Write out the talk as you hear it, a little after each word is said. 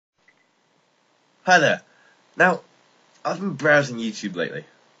Hi there. Now, I've been browsing YouTube lately,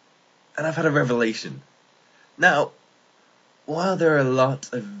 and I've had a revelation. Now, while there are a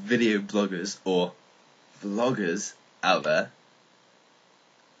lot of video bloggers or vloggers out there,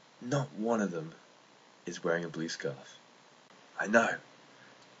 not one of them is wearing a blue scarf. I know.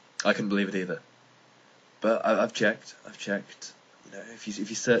 I couldn't believe it either. But I've checked. You know, if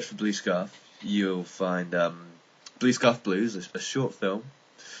you search for blue scarf, you'll find Blue Scarf Blues, a short film.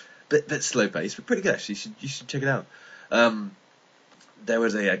 Bit slow paced, but pretty good actually. You should check it out. There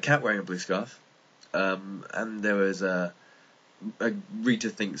was a cat wearing a blue scarf, and there was a Rita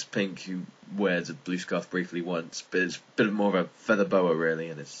Thinks Pink who wears a blue scarf briefly once, but it's a bit more of a feather boa really,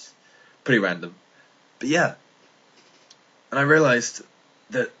 and it's pretty random. But yeah, and I realised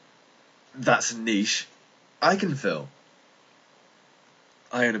that that's a niche I can fill.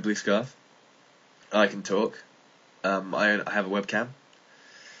 I own a blue scarf. I can talk. I have a webcam.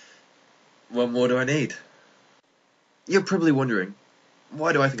 What more do I need? You're probably wondering,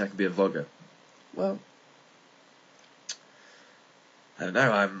 why do I think I can be a vlogger? Well, I don't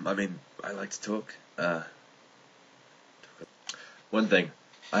know. I like to talk. One thing,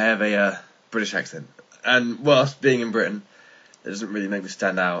 I have a British accent, and whilst being in Britain, it doesn't really make me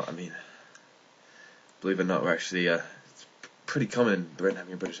stand out. I mean, believe it or not, we're actually it's pretty common in Britain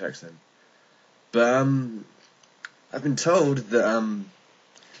having a British accent. But I've been told that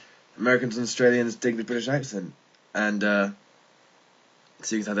Americans and Australians dig the British accent, and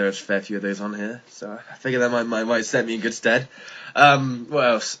seeing as how there's a fair few of those on here, so I figure that might set me in good stead. What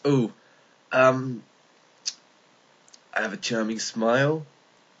else? Ooh, I have a charming smile.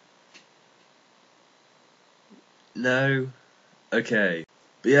 No? Okay.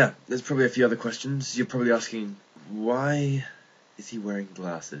 But yeah, there's probably a few other questions. You're probably asking, why is he wearing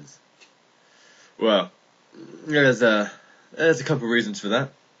glasses? Well, there's a couple of reasons for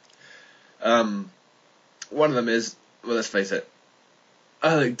that. One of them is, well, let's face it,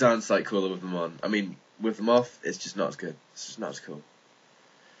 I look darn sight cooler with them on. I mean, with them off, it's just not as good. It's just not as cool.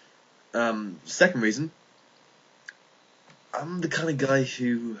 Second reason, I'm the kind of guy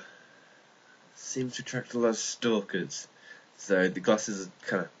who seems to attract a lot of stalkers. So the glasses are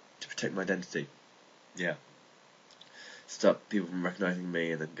kind of to protect my identity. Yeah. Stop people from recognizing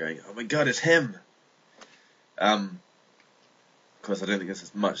me and then going, oh my god, it's him! Of course, I don't think there's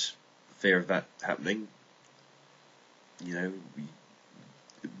as much fear of that happening. You know,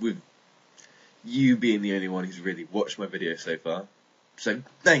 with you being the only one who's really watched my video so far. So,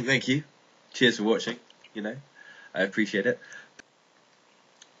 thank you. Cheers for watching, you know. I appreciate it.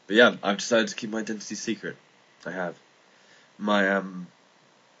 But yeah, I've decided to keep my identity secret. I have. My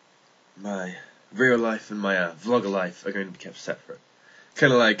real life and my vlogger life are going to be kept separate.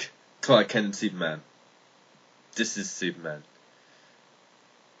 Kind of like Clark Kent and Superman. This is Superman.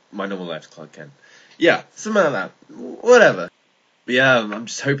 My normal life's Clark Kent. Yeah, something like that. Whatever. But yeah, I'm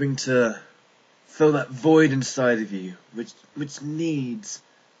just hoping to fill that void inside of you, which needs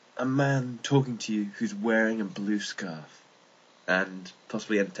a man talking to you who's wearing a blue scarf, and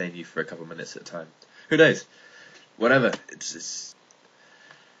possibly entertain you for a couple of minutes at a time. Who knows? Whatever.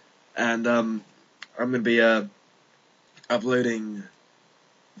 And I'm gonna be uploading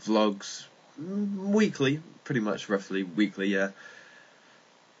vlogs weekly, pretty much roughly weekly, yeah.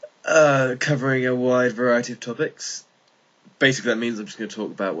 Covering a wide variety of topics. Basically, that means I'm just going to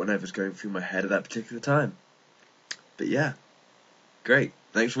talk about whatever's going through my head at that particular time. But yeah, great.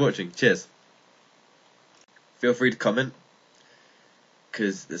 Thanks for watching. Cheers. Feel free to comment,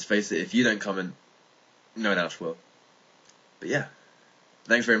 because let's face it, if you don't comment, no one else will. But yeah,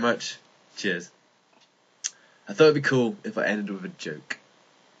 thanks very much. Cheers. I thought it'd be cool if I ended with a joke.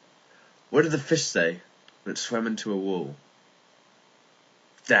 What did the fish say when it swam into a wall?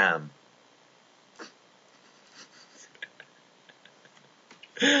 Damn.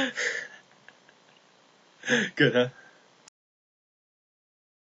 Good, huh?